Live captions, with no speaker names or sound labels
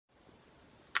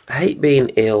I hate being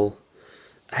ill.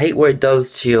 I hate what it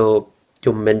does to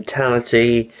your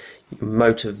mentality, your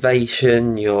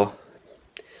motivation, your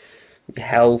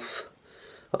health.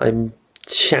 I'm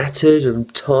shattered, I'm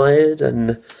tired,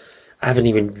 and I haven't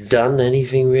even done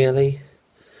anything really.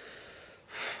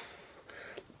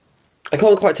 I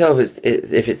can't quite tell if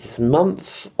it's this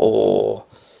month or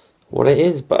what it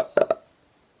is, but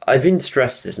I've been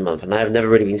stressed this month, and I have never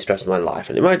really been stressed in my life.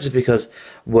 And it might just be because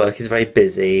work is very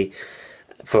busy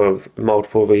for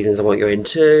multiple reasons I won't go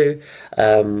into.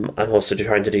 I'm also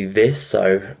trying to do this,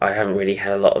 so I haven't really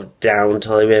had a lot of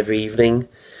downtime every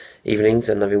evenings,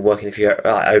 and I've been working a few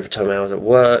overtime hours at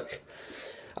work.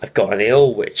 I've gotten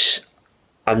ill, which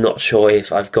I'm not sure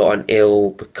if I've gotten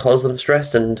ill because I'm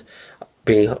stressed and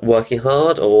been working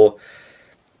hard, or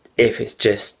if it's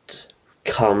just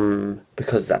come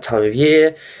because it's that time of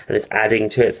year and it's adding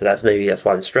to it. So that's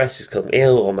why I'm stressed, is because I'm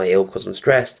ill, or am I ill because I'm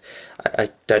stressed? I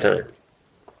don't know.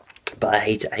 But I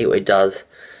hate what it does.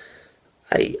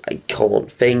 I can't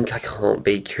think, I can't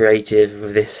be creative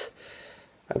with this.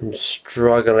 I'm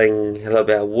struggling a little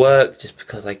bit at work just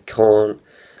because I can't.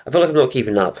 I feel like I'm not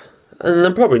keeping up. And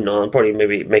I'm probably not, I'm probably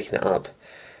maybe making it up.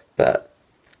 But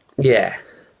yeah,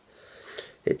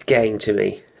 it's getting to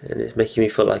me, and it's making me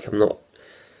feel like I'm not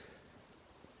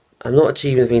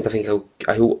achieving the things I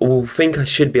think I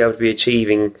should be able to be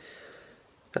achieving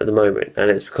at the moment,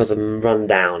 and it's because I'm run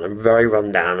down. I'm very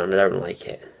run down, and I don't like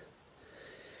it.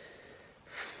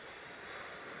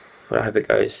 But I hope it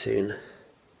goes soon.